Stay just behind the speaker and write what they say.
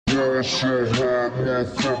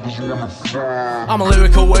I'm a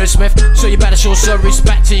lyrical wordsmith, so you better show some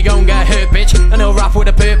respect till you go and get hurt, bitch. And he'll rap with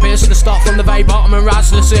a purpose, to start from the very bottom and rise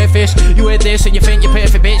to the surface. You heard this and you think you're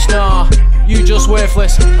perfect, bitch, nah, you just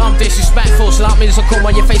worthless. I'm disrespectful, so that means I'll come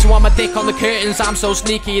on your face and want my dick on the curtains. I'm so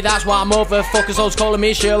sneaky, that's why motherfuckers always calling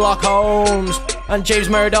me Sherlock Holmes and James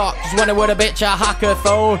Murdoch, cause when I with a bitch I hack her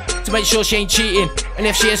phone to make sure she ain't cheating. And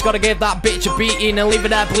if she is, gotta give that bitch a beating and leave her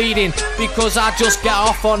there bleeding, because I just get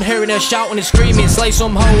off on hearing her shouting and screaming. Slay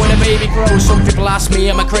some hoe when a baby grows. Some people ask me,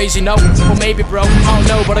 am I crazy? No, well maybe bro, I don't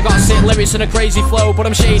know, but I got sick lyrics and a crazy flow. But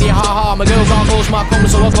I'm shady, haha, my girl goggles my cum,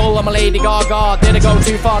 so I call her my Lady Gaga. Did I go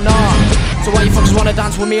too far? Nah. So why you fuckers wanna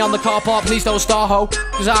dance with me on the car park? Please don't start, ho,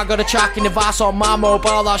 cause I got a track in the device on my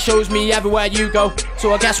mobile that shows me everywhere you go.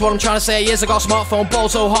 So I guess what I'm trying to say is I got a smartphone, ball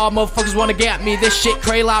so hard motherfuckers wanna get me. This shit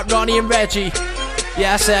cray like Ronnie and Reggie.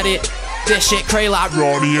 Yeah, I said it. This shit cray like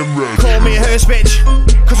Ronnie and Reggie. Call me a hearse, bitch,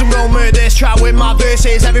 cause I'm gonna murder this track with my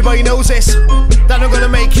verses. Everybody knows this, that I'm gonna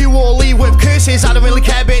make you all leave with curses. I don't really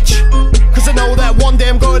care, bitch, cause I know that one day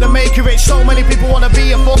I'm gonna make you rich. So many people wanna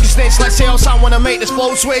be a fucking snitch. Let's see how sound when I make this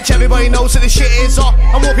flow switch. Everybody knows that this shit is hot.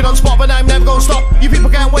 I'm walking on spot, but I'm never gonna stop. You people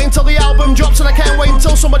can't wait until the album drops, and I can't wait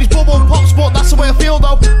until somebody's bubble pops. But that's the way I feel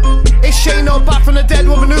though. It's Shano back from the dead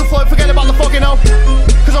with a new flow. Forget about the fucking hoe,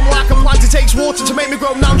 cause I'm like a plant, it takes water to make me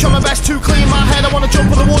grow. Now I'm trying my best to clean my head. I wanna jump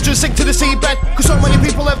on the water and sink to the seabed, cause so many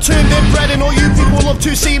people have turned in bread, and all you people love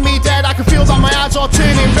to see me dead. I can feel that my eyes are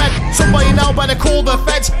turning red. Somebody now better call the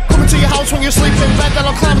feds. Coming to your house when you're sleeping in bed, then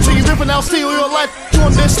I'll climb to your roof and I'll steal your lead. Do you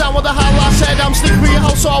understand what the hell I said? I'm sneaking through your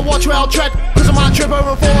house so I'll watch where I'll tread, cause I might trip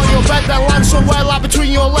over and fall on your bed, then land somewhere like between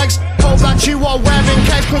your legs. Hope that you are wearing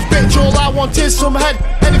kegs, cause bitch all I want is some head.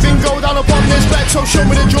 Anything go down upon this bed, so show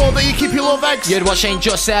me the drawer that you keep your love eggs. You heard what Shane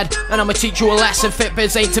just said, and I'ma teach you a lesson.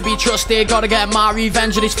 Fitbits ain't to be trusted, gotta get my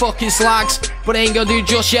revenge on these fucking slags, but I ain't gonna do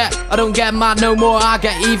just yet. I don't get mad no more, I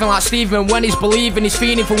get even like Steven. When he's believing, he's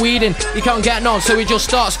feeding for weeding. He can't get none, so he just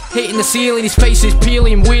starts hitting the ceiling. His face is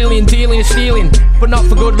peeling, wheeling, dealing and stealing, but not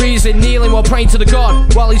for good reason. Kneeling while praying to the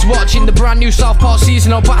God, while he's watching the brand new South Park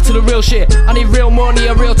season. I'll back to the real shit. I need real money,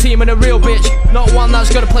 a real team and a real bitch, not one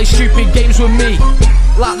that's gonna play stupid games with me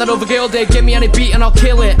like that other girl did. Give me any beat and I'll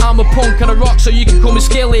kill it. I'm a punk and a rock, so you can call me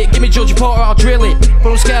skill it. Give me Georgia Porter, I'll drill it,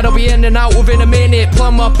 but I'm scared I'll be in and out within a minute.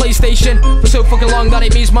 Plan my PlayStation for so fucking long that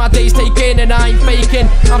it means my day's taken, and I ain't faking.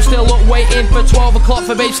 I'm still up waiting for 12 o'clock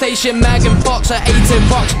for Babe Station. Megan Fox at 8 in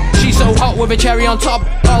box, she's so hot with a cherry on top.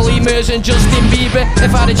 Ollie Murs and Justin Bieber,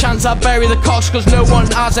 if I had a chance I'd bury the cocks, cause no one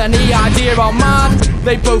has any idea how mad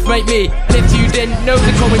they both make me. And if you didn't know,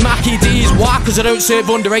 they call me Mackie D's. Why? Cause I don't serve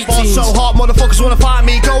under 18s. Boss so hot, motherfuckers wanna fight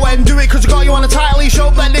me. Go ahead and do it, cause I got you on a title. Show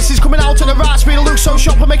that this is coming out at the right speed. It looks so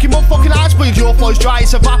sharp, I make your motherfucking eyes bleed. Your flow's dry,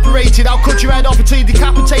 it's evaporated. I'll cut your head off until you're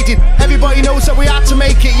decapitated. Everybody knows that we had to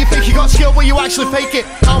make it. You think you got skill, but you actually fake it.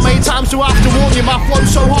 How many times do I have to warn you? My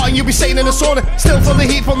flow's so hot and you'll be sitting in a sauna, still feel the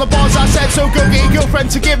heat from the bars. I said, so go get your girlfriend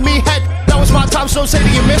to give me head. That was my time, so don't say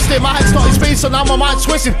that you missed it. My head started spinning, so now my mind's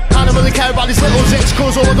twisting. I don't really care about these little zits,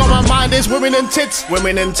 cause all I got on my mind is women and tits.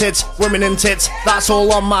 Women and tits, women and tits, that's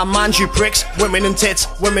all on my mind, you pricks. Women and tits,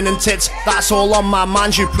 women and tits, that's all on my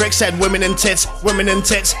mind, you pricks. Said women and tits,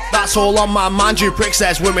 that's all on my mind, you pricks.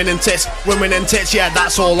 There's women and tits, yeah,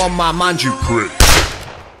 that's all on my mind, you prick.